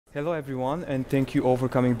Hello everyone, and thank you all for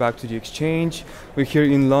coming back to the exchange. We're here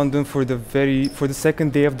in London for the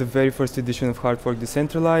second day of the very first edition of Hard Fork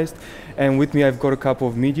Decentralized, and with me I've got a couple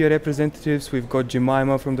of media representatives. We've got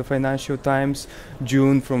Jemima from the Financial Times,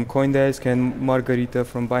 June from CoinDesk, and Margarita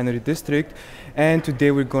from Binary District. And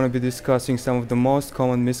today we're going to be discussing some of the most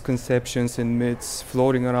common misconceptions and myths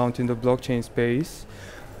floating around in the blockchain space.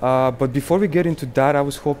 But before we get into that, I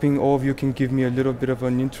was hoping all of you can give me a little bit of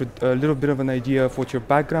an idea of what your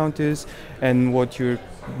background is and what your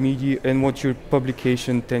media and what your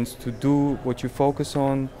publication tends to do, what you focus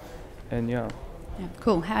on, and yeah. Yeah,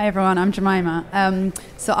 cool. Hi everyone, I'm Jemima.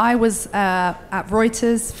 So I was at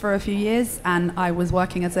Reuters for a few years, and I was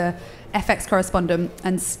working as a FX correspondent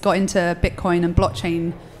and got into Bitcoin and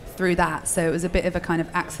blockchain through that. So it was a bit of a kind of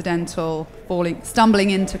accidental stumbling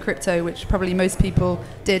into crypto, which probably most people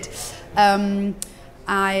did. I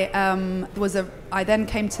then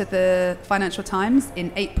came to the Financial Times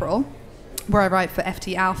in April, where I write for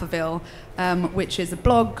FT Alphaville, which is a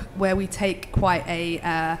blog where we take quite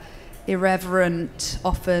a irreverent,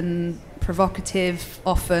 often provocative,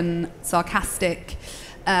 often sarcastic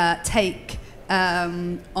take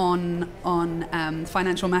on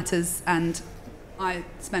financial matters, and I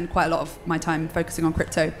spend quite a lot of my time focusing on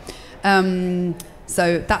crypto.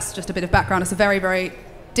 So that's just a bit of background. It's a very, very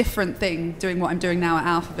different thing doing what I'm doing now at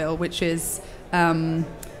Alphaville, which is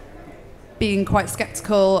being quite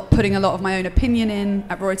skeptical, putting a lot of my own opinion in.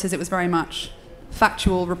 At Reuters, it was very much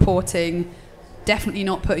factual reporting, definitely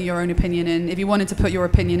not putting your own opinion in. If you wanted to put your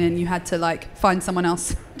opinion in, you had to find someone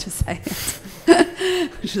else to say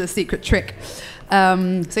it, which is a secret trick.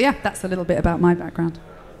 So yeah, that's a little bit about my background.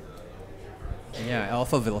 Yeah,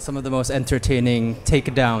 Alphaville, some of the most entertaining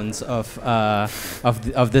takedowns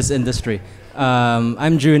of this industry.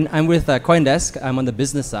 I'm June. I'm with CoinDesk. I'm on the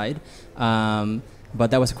business side, but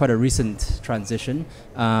that was quite a recent transition.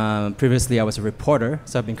 Previously, I was a reporter,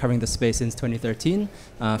 so I've been covering the space since 2013.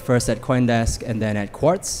 First at CoinDesk and then at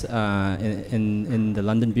Quartz in the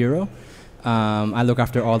London bureau. Currently, I look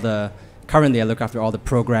after all the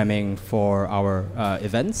programming for our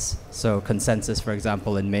events. So Consensus, for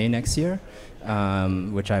example, in May next year,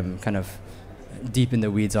 which I'm kind of deep in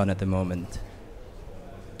the weeds on at the moment.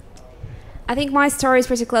 I think my story is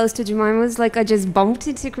pretty close to Jemima's. I just bumped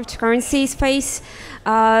into cryptocurrency space.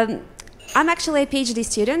 I'm actually a PhD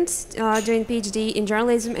student doing PhD in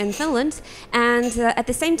journalism in Finland, and at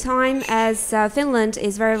the same time as Finland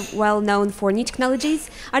is very well known for new technologies,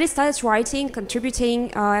 I just started writing,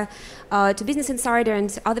 contributing to Business Insider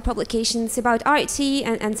and other publications about IT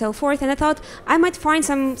and so forth, and I thought I might find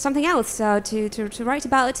something else to write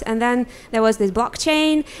about. And then there was this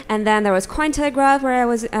blockchain, and then there was Cointelegraph, where I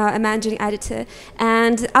was a managing editor,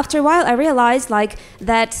 and after a while I realized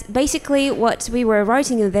that basically what we were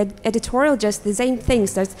writing in the editorial, just the same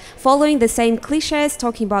things, just following the same cliches,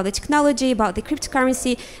 talking about the technology, about the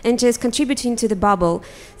cryptocurrency, and just contributing to the bubble.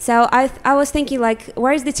 So I was thinking,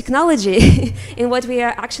 where is the technology in what we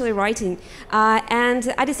are actually writing?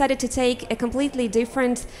 And I decided to take a completely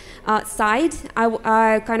different side.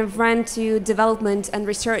 I kind of ran to development and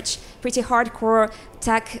research, pretty hardcore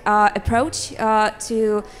tech approach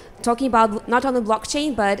to talking about not only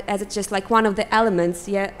blockchain, but as it's just one of the elements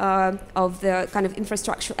of the kind of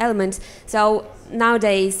infrastructure element. So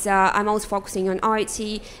nowadays, I'm also focusing on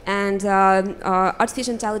IT and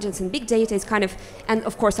artificial intelligence and big data is and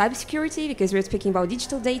of course cybersecurity, because we're speaking about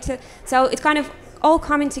digital data. So it's kind of all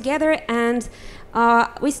coming together, and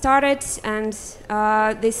we started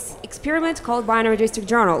this experiment called Binary District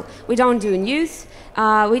Journal. We don't do news.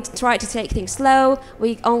 We try to take things slow.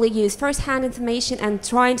 We only use first-hand information and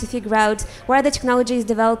trying to figure out where the technology is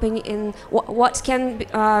developing in what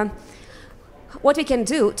we can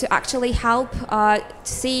do to actually help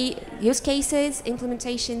see use cases,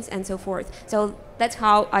 implementations, and so forth. So that's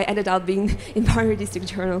how I ended up being in Binary District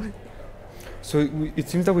Journal. So it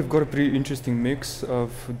seems that we've got a pretty interesting mix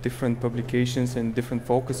of different publications and different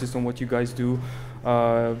focuses on what you guys do.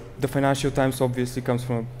 The Financial Times obviously comes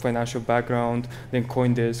from a financial background. Then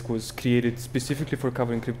CoinDesk was created specifically for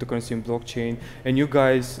covering cryptocurrency and blockchain. And you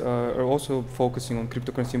guys are also focusing on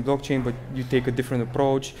cryptocurrency and blockchain, but you take a different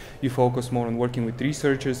approach. You focus more on working with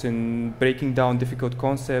researchers and breaking down difficult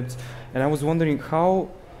concepts. And I was wondering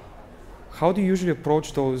how do you usually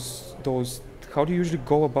approach those? How do you usually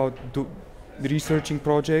go about researching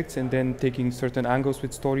projects and then taking certain angles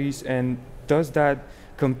with stories, and does that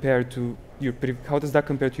compare to how does that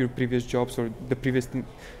compare to your previous jobs or the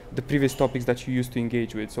previous topics that you used to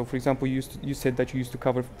engage with? So for example, you said that you used to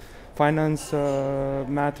cover finance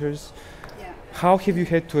matters. Yeah. How have you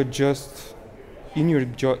had to adjust in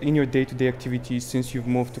your day-to-day activities since you've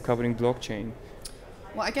moved to covering blockchain?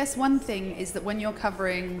 Well, I guess one thing is that when you're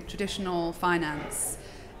covering traditional finance,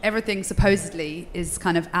 everything supposedly is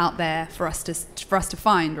kind of out there for us to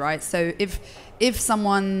find, right? So if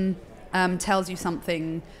someone tells you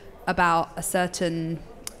something about a certain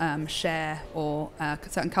share or a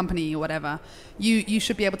certain company or whatever, you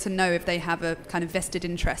should be able to know if they have a kind of vested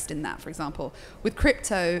interest in that, for example. With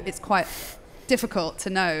crypto, it's quite difficult to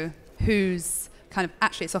know who's kind of,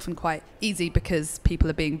 actually it's often quite easy because people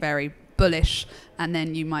are being very bullish, and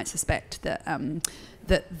then you might suspect that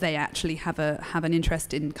that they actually have an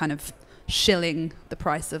interest in kind of shilling the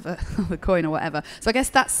price of a coin or whatever. So I guess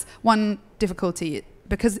that's one difficulty,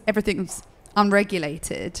 because everything's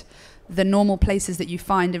unregulated. The normal places that you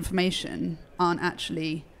find information aren't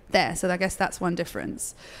actually there. So I guess that's one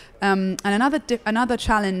difference. And another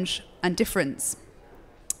challenge and difference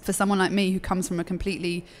for someone like me who comes from a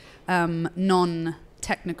completely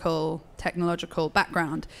technological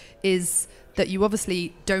background is that you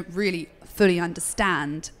obviously don't really fully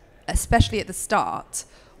understand, especially at the start,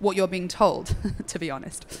 what you're being told, to be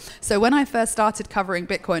honest. So when I first started covering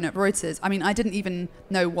Bitcoin at Reuters, I mean, I didn't even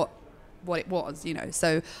know what it was, you know,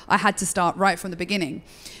 so I had to start right from the beginning.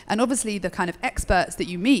 And obviously the kind of experts that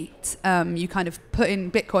you meet, you kind of put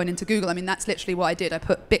in Bitcoin into Google. I mean, that's literally what I did. I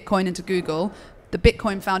put Bitcoin into Google. The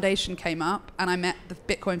Bitcoin Foundation came up, and I met the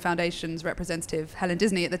Bitcoin Foundation's representative, Helen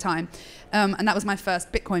Disney, at the time. And that was my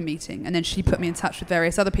first Bitcoin meeting. And then she put me in touch with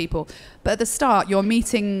various other people. But at the start, you're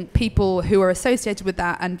meeting people who are associated with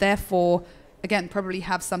that, and therefore, again, probably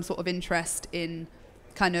have some sort of interest in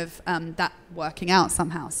kind of that working out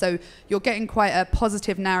somehow. So you're getting quite a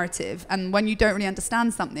positive narrative. And when you don't really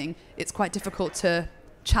understand something, it's quite difficult to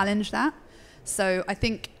challenge that. So I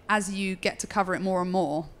think as you get to cover it more and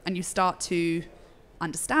more, and you start to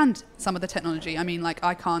understand some of the technology. I mean, like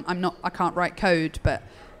I can't write code, but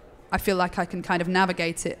I feel like I can kind of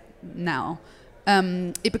navigate it now.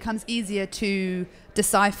 It becomes easier to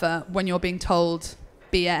decipher when you're being told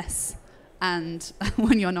BS and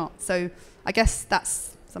when you're not. So I guess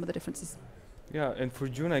that's some of the differences. Yeah, and for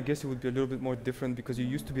June, I guess it would be a little bit more different because you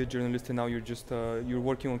used to be a journalist and now you're just you're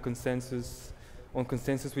working on Consensus,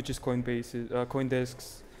 which is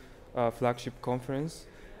CoinDesk's flagship conference.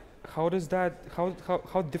 How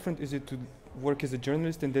different is it to work as a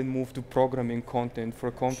journalist and then move to programming content for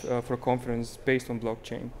a conference based on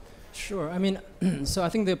blockchain? Sure. I mean, so I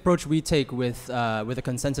think the approach we take with the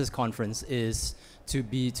Consensus conference is to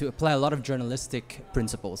apply a lot of journalistic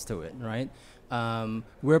principles to it, right?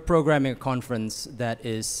 We're programming a conference that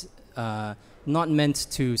is not meant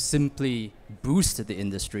to simply boost the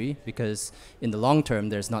industry, because in the long term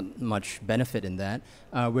there's not much benefit in that.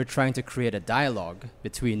 We're trying to create a dialogue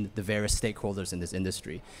between the various stakeholders in this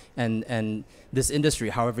industry. And this industry,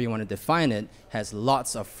 however you want to define it, has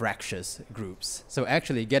lots of fractious groups. So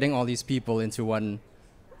actually getting all these people into one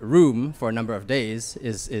room for a number of days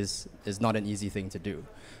is not an easy thing to do.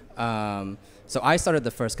 So I started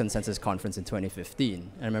the first Consensus conference in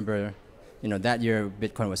 2015. I remember, that year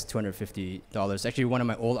Bitcoin was $250. Actually, one of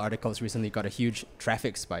my old articles recently got a huge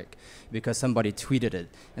traffic spike because somebody tweeted it,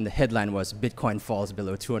 and the headline was "Bitcoin falls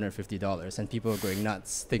below $250," and people were going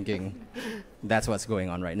nuts, thinking that's what's going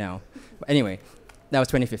on right now. But anyway, that was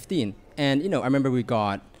 2015, and I remember we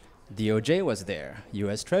got DOJ was there,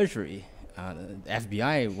 U.S. Treasury. The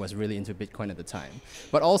FBI was really into Bitcoin at the time.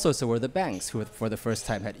 But also so were the banks, who for the first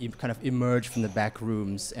time had kind of emerged from the back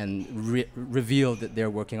rooms and revealed that they're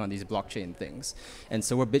working on these blockchain things. And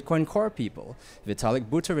so were Bitcoin Core people. Vitalik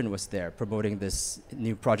Buterin was there promoting this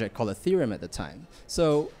new project called Ethereum at the time.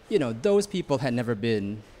 So, those people had never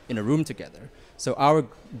been in a room together. So our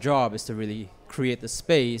job is to really create the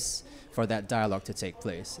space for that dialogue to take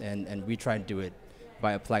place. And we try and do it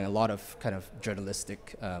by applying a lot of kind of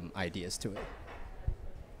journalistic ideas to it.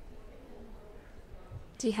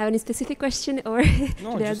 Do you have any specific question, or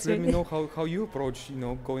no? Just let me know how you approach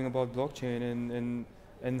going about blockchain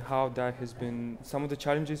and how that has been some of the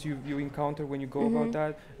challenges you encounter when you go about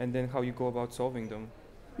that, and then how you go about solving them.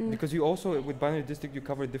 Because you also with Binary District you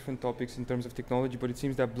cover different topics in terms of technology, but it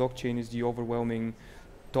seems that blockchain is the overwhelming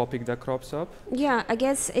topic that crops up. Yeah, I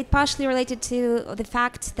guess it partially related to the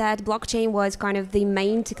fact that blockchain was kind of the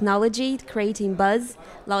main technology creating buzz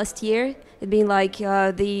last year. It being like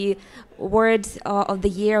the word of the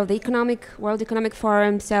year of the World Economic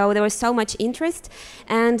Forum. So there was so much interest.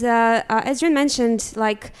 And as June mentioned,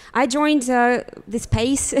 like I joined the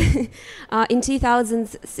space in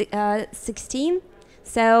 2016.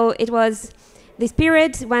 So it was this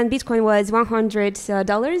period when Bitcoin was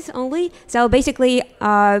 $100 only. So basically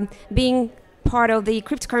being part of the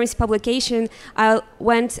cryptocurrency publication, I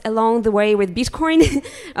went along the way with Bitcoin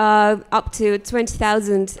up to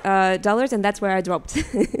 $20,000, and that's where I dropped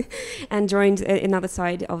and joined another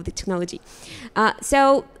side of the technology.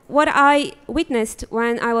 So what I witnessed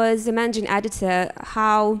when I was a managing editor,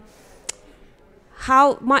 how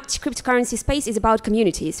much cryptocurrency space is about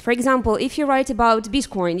communities. For example, if you write about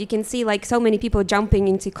Bitcoin, you can see like so many people jumping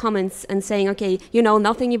into comments and saying, okay, you know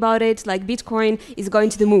nothing about it, like Bitcoin is going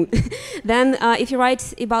to the moon. Then if you write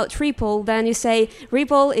about Ripple, then you say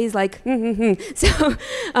Ripple is like, So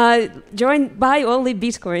buy only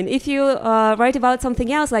Bitcoin. If you write about something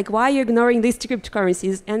else, like why are you ignoring these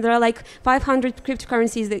cryptocurrencies? And there are like 500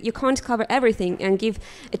 cryptocurrencies that you can't cover everything and give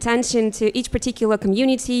attention to each particular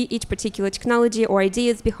community, each particular technology, or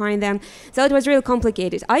ideas behind them. So it was really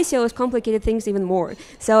complicated. ICOs complicated things even more.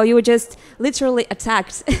 So you were just literally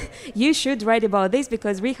attacked. You should write about this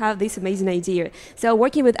because we have this amazing idea. So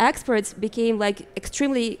working with experts became like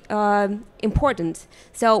extremely important.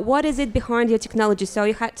 So what is it behind your technology? So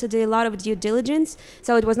you had to do a lot of due diligence.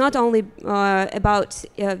 So it was not only about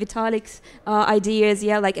Vitalik's ideas,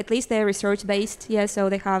 like at least they're research based, so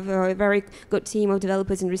they have a very good team of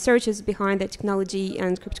developers and researchers behind the technology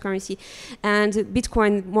and cryptocurrency. And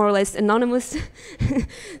Bitcoin more or less anonymous.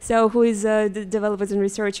 So who is the developers and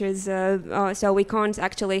researchers? So we can't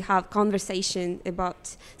actually have conversation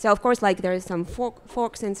about. So of course, like there is some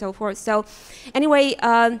forks and so forth. So anyway.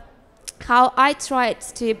 How I tried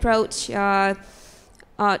to approach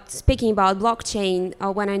speaking about blockchain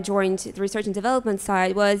when I joined the research and development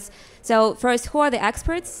side was, so first, who are the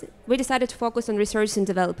experts? We decided to focus on researchers and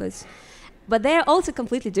developers. But they're also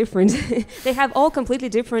completely different. They have all completely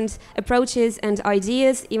different approaches and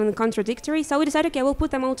ideas, even contradictory. So we decided, okay, we'll put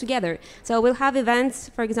them all together. So we'll have events,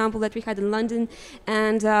 for example, that we had in London,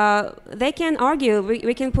 and they can argue.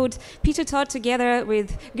 We can put Peter Todd together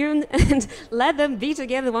with Gun and let them be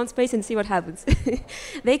together in one space and see what happens.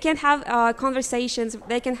 They can have conversations.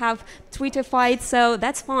 They can have Twitter fights. So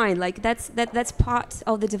that's fine. Like that's part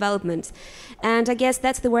of the development. And I guess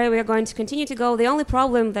that's the way we are going to continue to go. The only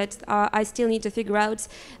problem that I still need to figure out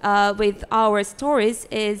with our stories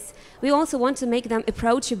is we also want to make them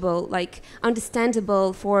approachable, like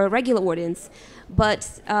understandable for a regular audience.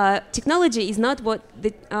 But technology is not what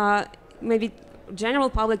the maybe general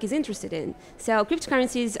public is interested in. So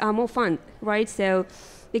cryptocurrencies are more fun, right? So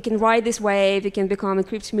we can ride this wave, we can become a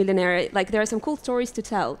crypto millionaire. Like there are some cool stories to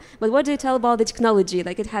tell. But what do you tell about the technology?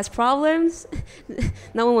 Like it has problems.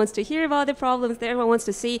 No one wants to hear about the problems. Everyone wants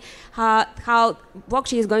to see how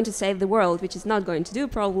blockchain is going to save the world, which is not going to do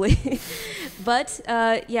probably. But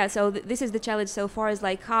so this is the challenge so far, is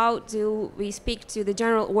like how do we speak to the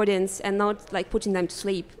general audience and not like putting them to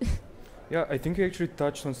sleep? Yeah, I think you actually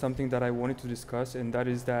touched on something that I wanted to discuss, and that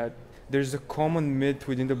is that there's a common myth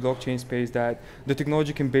within the blockchain space that the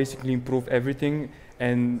technology can basically improve everything,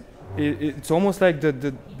 and it's almost like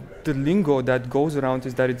the lingo that goes around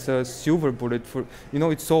is that it's a silver bullet for,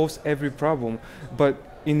 it solves every problem. But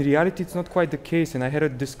in reality, it's not quite the case. And I had a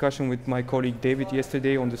discussion with my colleague David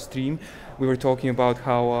yesterday on the stream. We were talking about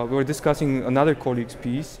how we were discussing another colleague's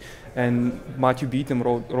piece, and Matthew Beaton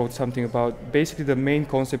wrote something about basically the main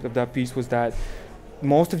concept of that piece was that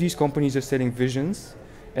most of these companies are selling visions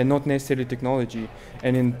and not necessarily technology.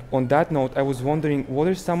 And on that note, I was wondering, what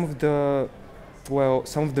are some of the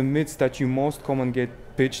myths that you most common get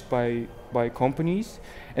pitched by companies,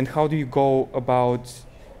 and how do you go about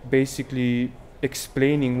basically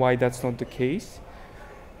explaining why that's not the case?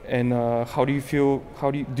 And do you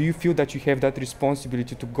feel that you have that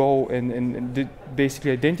responsibility to go and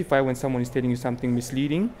basically identify when someone is telling you something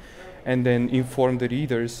misleading, and then inform the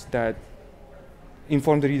readers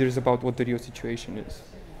about what the real situation is?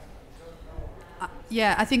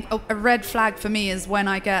 Yeah, I think a red flag for me is when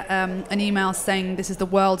I get an email saying this is the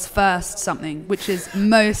world's first something, which is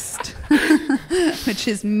most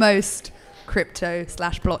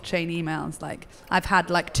crypto/blockchain emails. Like I've had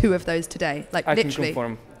like 2 of those today. Like I literally. can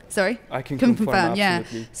confirm. Sorry? I can confirm, yeah.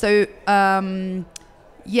 absolutely. So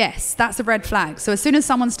yes, that's a red flag. So as soon as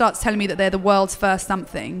someone starts telling me that they're the world's first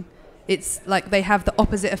something, it's like they have the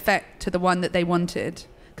opposite effect to the one that they wanted,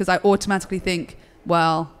 because I automatically think,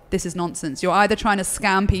 well, this is nonsense. You're either trying to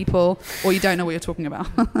scam people or you don't know what you're talking about.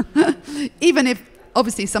 Even if,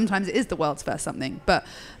 obviously, sometimes it is the world's first something. But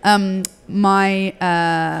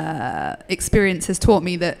my experience has taught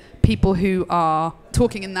me that people who are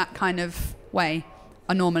talking in that kind of way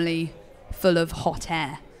are normally full of hot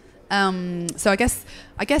air. So I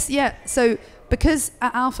guess, yeah. So because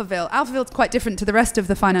at Alphaville is quite different to the rest of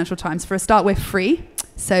the Financial Times. For a start, we're free.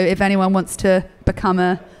 So if anyone wants to become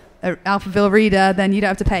a a Alphaville reader, then you don't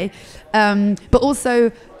have to pay. But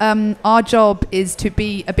also, our job is to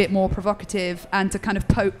be a bit more provocative and to kind of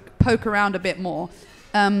poke around a bit more.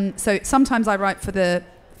 So sometimes I write for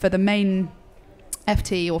the main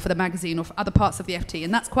FT or for the magazine or for other parts of the FT,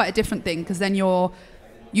 and that's quite a different thing, because then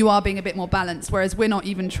you are being a bit more balanced, whereas we're not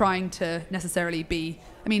even trying to necessarily be,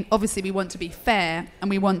 I mean, obviously we want to be fair and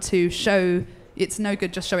we want to show, it's no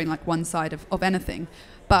good just showing like one side of anything,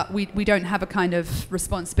 but we don't have a kind of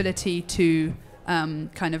responsibility to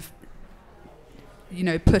kind of, you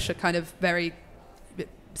know, push a kind of very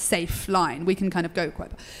safe line. We can kind of go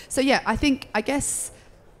quite. So yeah, I guess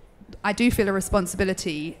I do feel a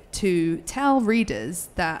responsibility to tell readers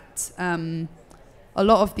that a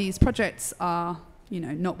lot of these projects are, you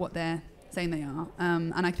know, not what they're saying they are.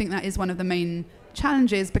 And I think that is one of the main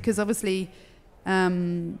challenges, because obviously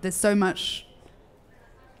there's so much,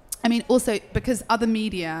 I mean, also because other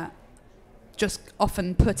media just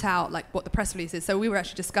often put out like what the press release is. So we were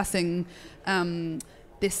actually discussing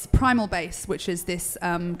this Primal Base, which is this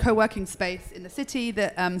co-working space in the city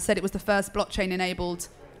that said it was the first blockchain-enabled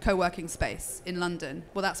co-working space in London.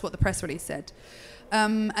 Well, that's what the press release said.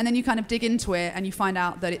 And then you kind of dig into it and you find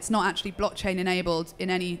out that it's not actually blockchain-enabled in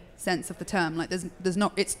any sense of the term. Like there's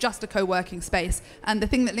not. It's just a co-working space. And the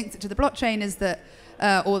thing that links it to the blockchain is that,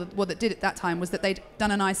 or what that did at that time, was that they'd done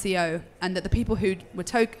an ICO, and that the people who were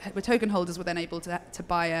token holders were then able to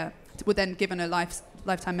buy were then given a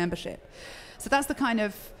lifetime membership. So that's the kind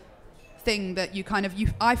of thing that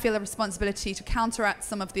I feel a responsibility to counteract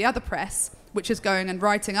some of the other press, which is going and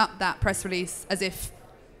writing up that press release as if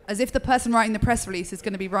the person writing the press release is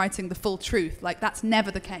going to be writing the full truth. Like, that's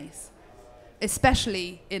never the case,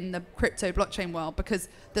 especially in the crypto blockchain world, because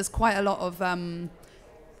there's quite a lot of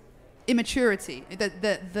immaturity.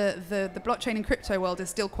 The blockchain and crypto world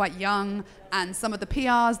is still quite young, and some of the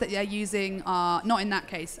PRs that they're using are, not in that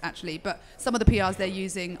case actually, but some of the PRs they're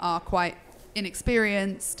using are quite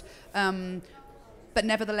inexperienced. But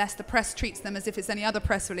nevertheless, the press treats them as if it's any other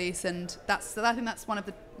press release, and I think that's one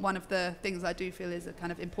of the things I do feel is a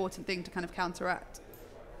kind of important thing to kind of counteract.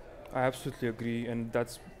 I absolutely agree, and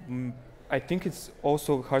that's. I think it's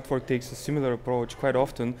also Hardfork takes a similar approach quite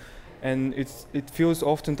often, and it feels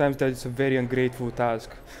oftentimes that it's a very ungrateful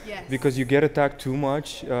task. Yes. Because you get attacked too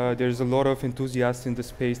much. There's a lot of enthusiasts in the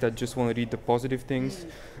space that just want to read the positive things.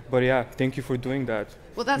 But yeah, thank you for doing that.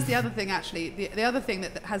 Well, that's the other thing, actually. The other thing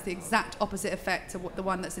that has the exact opposite effect to what the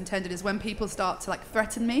one that's intended is when people start to like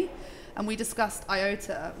threaten me. And we discussed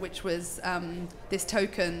IOTA, which was this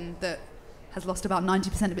token that has lost about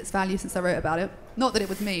 90% of its value since I wrote about it. Not that it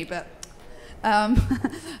was me, but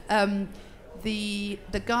the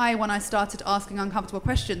guy, when I started asking uncomfortable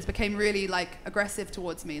questions, became really like aggressive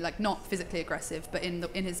towards me, like not physically aggressive, but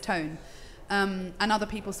in his tone. And other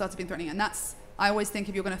people started being threatening, and I always think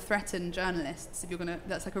if you're going to threaten journalists,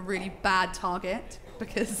 that's like a really bad target,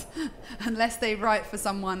 because unless they write for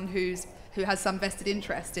someone who has some vested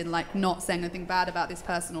interest in like not saying anything bad about this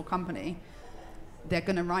person or company, they're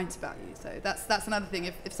going to write about you. So that's another thing.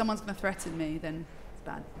 If someone's going to threaten me, then it's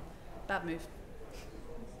bad move.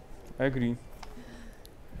 I agree.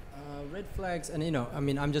 Red flags, and I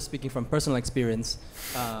mean, I'm just speaking from personal experience,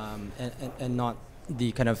 and not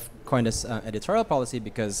the kind of CoinDesk editorial policy,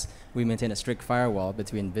 because we maintain a strict firewall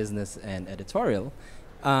between business and editorial.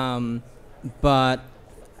 But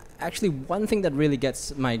actually, one thing that really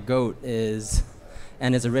gets my goat is,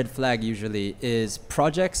 and is a red flag usually, is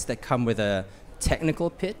projects that come with a technical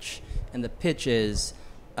pitch, and the pitch is,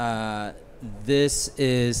 this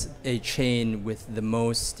is a chain with the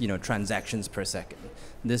most transactions per second.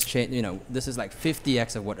 This chain, this is like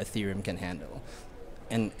 50x of what Ethereum can handle,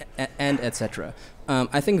 and etc.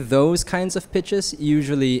 I think those kinds of pitches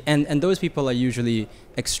usually, and those people are usually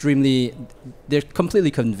they're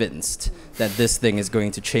completely convinced that this thing is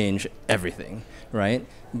going to change everything, right?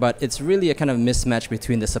 But it's really a kind of mismatch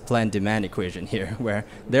between the supply and demand equation here, where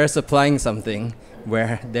they're supplying something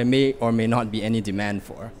where there may or may not be any demand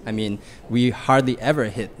for. I mean, we hardly ever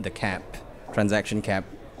hit the transaction cap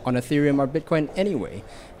on Ethereum or Bitcoin anyway.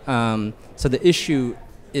 So the issue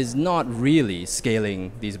is not really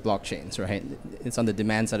scaling these blockchains, right? It's on the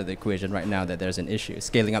demand side of the equation right now that there's an issue,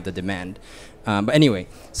 scaling up the demand. But anyway,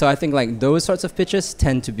 so I think like those sorts of pitches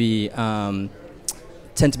tend to be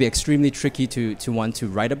extremely tricky to want to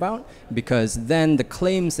write about, because then the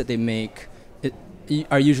claims that they make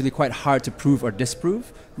are usually quite hard to prove or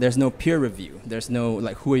disprove. There's no peer review. There's no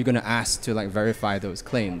like, who are you going to ask to like verify those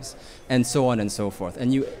claims, and so on and so forth.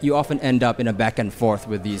 And you often end up in a back and forth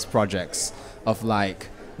with these projects of like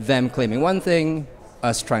them claiming one thing,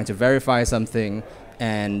 us trying to verify something,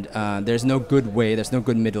 and there's no good way, there's no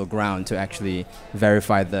good middle ground to actually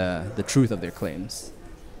verify the truth of their claims.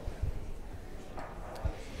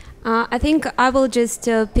 I think I will just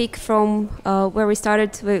pick from where we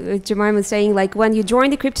started with Jemima saying, like, when you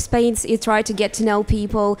join the crypto space, you try to get to know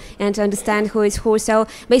people and to understand who is who. So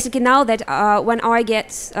basically now that when I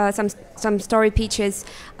get some story pitches,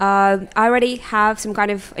 I already have some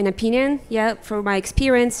kind of an opinion, yeah, through my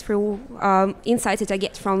experience, through insights that I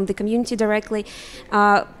get from the community directly,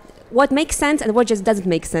 what makes sense and what just doesn't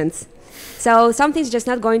make sense. So something's just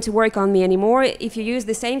not going to work on me anymore if you use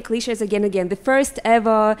the same cliches again and again. The first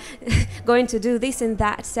ever going to do this and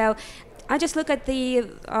that. So I just look at the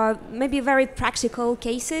maybe very practical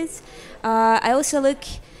cases. I also look,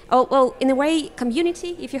 in a way,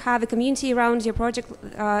 community. If you have a community around your project,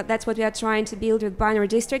 that's what we are trying to build with Binary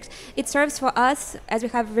District. It serves for us, as we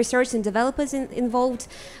have research and developers involved,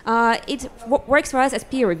 it works for us as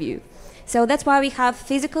peer review. So that's why we have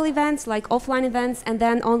physical events, like offline events, and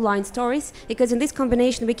then online stories, because in this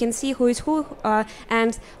combination we can see who is who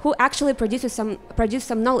and who actually produces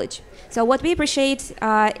some knowledge. So what we appreciate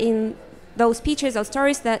in those pitches or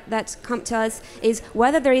stories that come to us is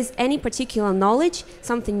whether there is any particular knowledge,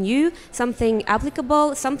 something new, something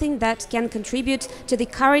applicable, something that can contribute to the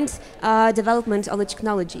current development of the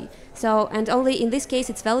technology. So, and only in this case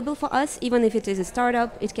it's valuable for us, even if it is a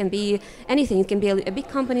startup. It can be anything. It can be a big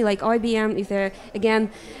company like IBM if they're, again,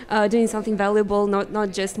 doing something valuable,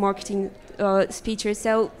 not just marketing speeches.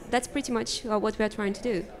 So that's pretty much what we are trying to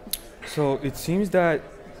do. So it seems that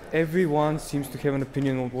everyone seems to have an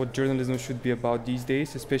opinion on what journalism should be about these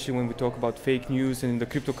days, especially when we talk about fake news and in the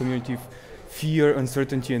crypto community, fear,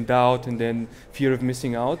 uncertainty and doubt, and then fear of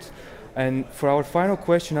missing out. And for our final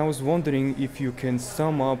question, I was wondering if you can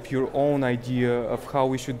sum up your own idea of how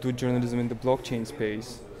we should do journalism in the blockchain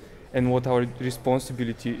space and what our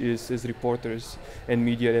responsibility is as reporters and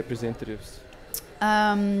media representatives.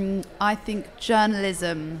 I think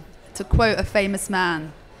journalism, to quote a famous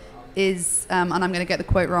man, is, and I'm going to get the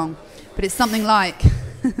quote wrong, but it's something like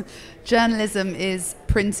journalism is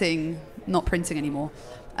printing, not printing anymore,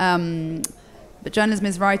 but journalism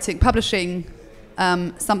is writing, publishing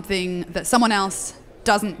something that someone else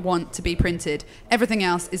doesn't want to be printed. Everything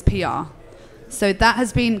else is PR. So that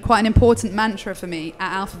has been quite an important mantra for me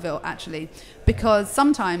at Alphaville, actually, because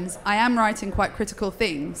sometimes I am writing quite critical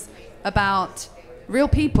things about real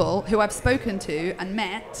people who I've spoken to and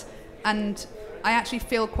met, and I actually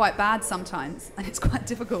feel quite bad sometimes, and it's quite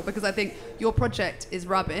difficult because I think your project is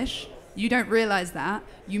rubbish. You don't realize that.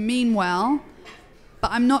 You mean well, but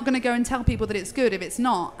I'm not going to go and tell people that it's good if it's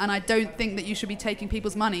not, and I don't think that you should be taking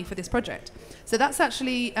people's money for this project. So that's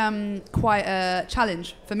actually quite a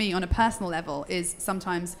challenge for me on a personal level, is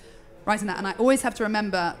sometimes writing that, and I always have to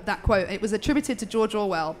remember that quote. It was attributed to George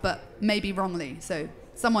Orwell, but maybe wrongly, so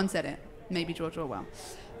someone said it, maybe George Orwell.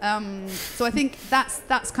 So I think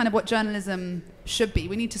that's kind of what journalism should be.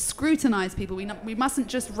 We need to scrutinize people. We mustn't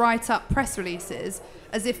just write up press releases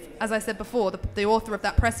as if, as I said before, the author of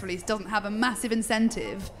that press release doesn't have a massive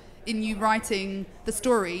incentive in you writing the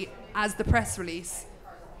story as the press release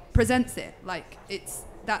presents it. Like,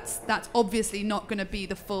 that's obviously not going to be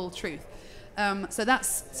the full truth. So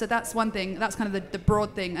that's one thing. That's kind of the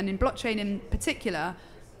broad thing. And in blockchain in particular,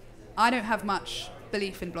 I don't have much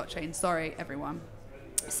belief in blockchain. Sorry, everyone.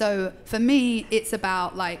 So for me, it's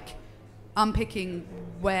about like unpicking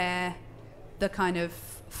where the kind of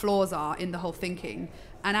flaws are in the whole thinking.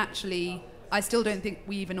 And actually, I still don't think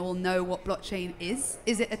we even all know what blockchain is.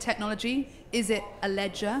 Is it a technology? Is it a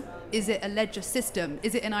ledger? Is it a ledger system?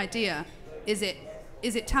 Is it an idea? Is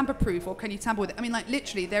it tamper-proof, or can you tamper with it? I mean, like,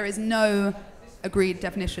 literally, there is no agreed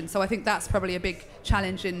definition. So I think that's probably a big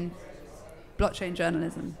challenge in blockchain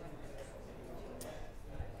journalism.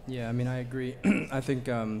 Yeah, I mean, I agree. I think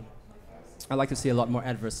I'd like to see a lot more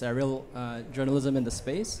adversarial journalism in the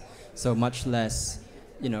space, so much less,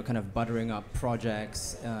 kind of buttering up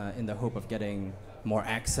projects in the hope of getting more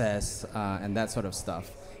access and that sort of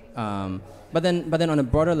stuff. But then on a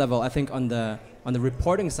broader level, I think on the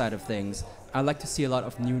reporting side of things, I'd like to see a lot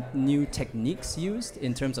of new techniques used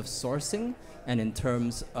in terms of sourcing and in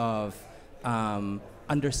terms of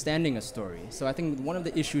understanding a story. So I think one of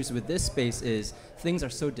the issues with this space is things are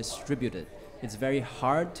so distributed. It's very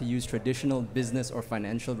hard to use traditional business or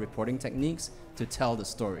financial reporting techniques to tell the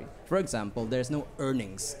story. For example, there's no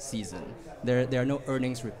earnings season. There are no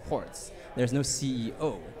earnings reports. There's no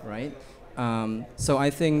CEO, right? So I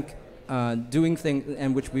think doing things,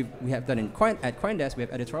 and which we have done at CoinDesk, we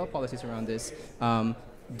have editorial policies around this.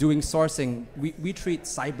 Doing sourcing, we treat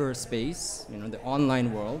cyberspace, the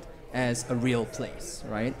online world, as a real place,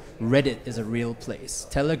 right? Reddit is a real place.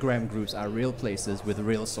 Telegram groups are real places with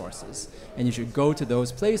real sources. And you should go to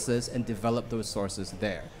those places and develop those sources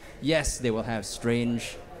there. Yes, they will have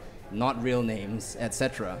strange, not real names,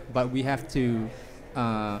 etc. But we have to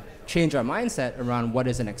change our mindset around what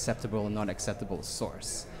is an acceptable and not acceptable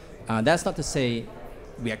source. That's not to say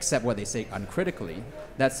we accept what they say uncritically.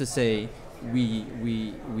 That's to say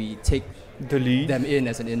we take The lead. them in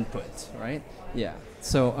as an input, right? Yeah.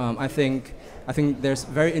 So I think there's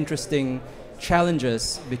very interesting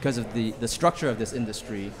challenges because of the structure of this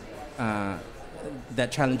industry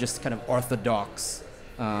that challenges kind of orthodox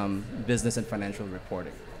business and financial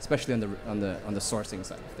reporting, especially on the sourcing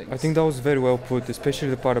side of things. I think that was very well put, especially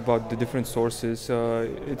the part about the different sources.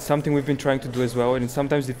 It's something we've been trying to do as well, and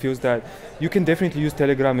sometimes it feels that you can definitely use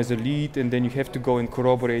Telegram as a lead, and then you have to go and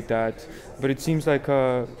corroborate that. But it seems like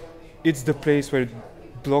it's the place where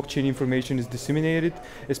blockchain information is disseminated,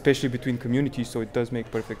 especially between communities, so it does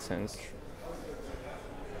make perfect sense.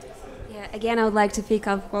 Yeah, again, I would like to pick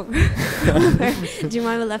up where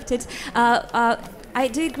Jemima left it. I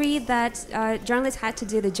do agree that journalists had to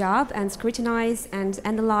do the job and scrutinize and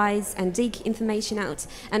analyze and dig information out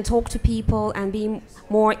and talk to people and be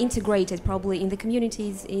more integrated probably in the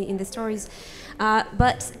communities, in the stories.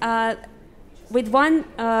 But with one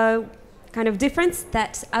kind of difference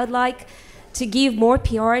that I would like to give more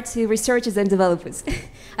PR to researchers and developers.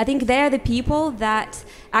 I think they're the people that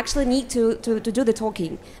actually need to do the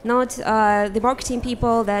talking, not the marketing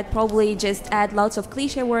people that probably just add lots of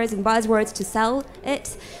cliche words and buzzwords to sell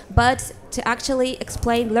it, but to actually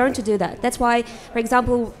explain, learn to do that. That's why, for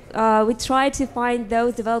example, we try to find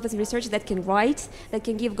those developers and researchers that can write, that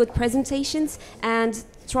can give good presentations, and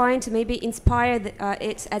trying to maybe inspire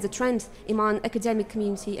it as a trend among academic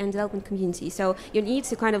community and development community. So you need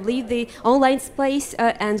to kind of leave the online space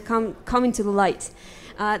and come into the light.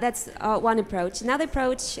 That's one approach. Another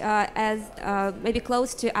approach, as maybe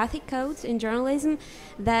close to ethic codes in journalism,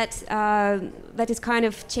 that is kind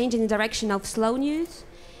of changing the direction of slow news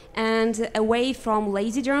and away from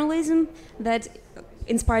lazy journalism that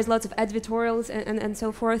inspires lots of editorials and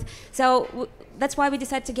so forth. So that's why we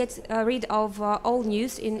decided to get rid of all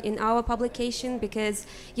news in our publication, because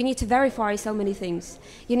you need to verify so many things.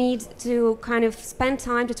 You need to kind of spend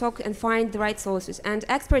time to talk and find the right sources. And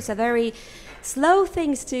experts are very slow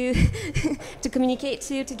things to to communicate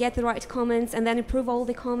to get the right comments and then improve all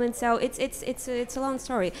the comments. So it's a long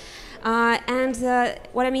story. And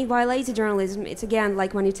what I mean by lazy journalism, it's again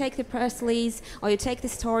like when you take the press release or you take the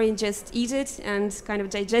story and just eat it and kind of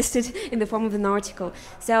digest it in the form of an article.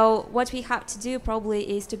 So what we have to do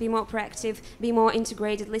probably is to be more proactive, be more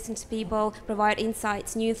integrated, listen to people, provide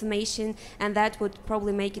insights, new information, and that would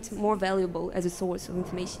probably make it more valuable as a source of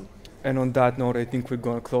information. And on that note, I think we're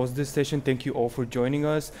going to close this session. Thank you all for joining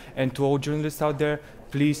us. And to all journalists out there,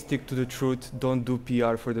 please stick to the truth. Don't do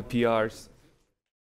PR for the PRs.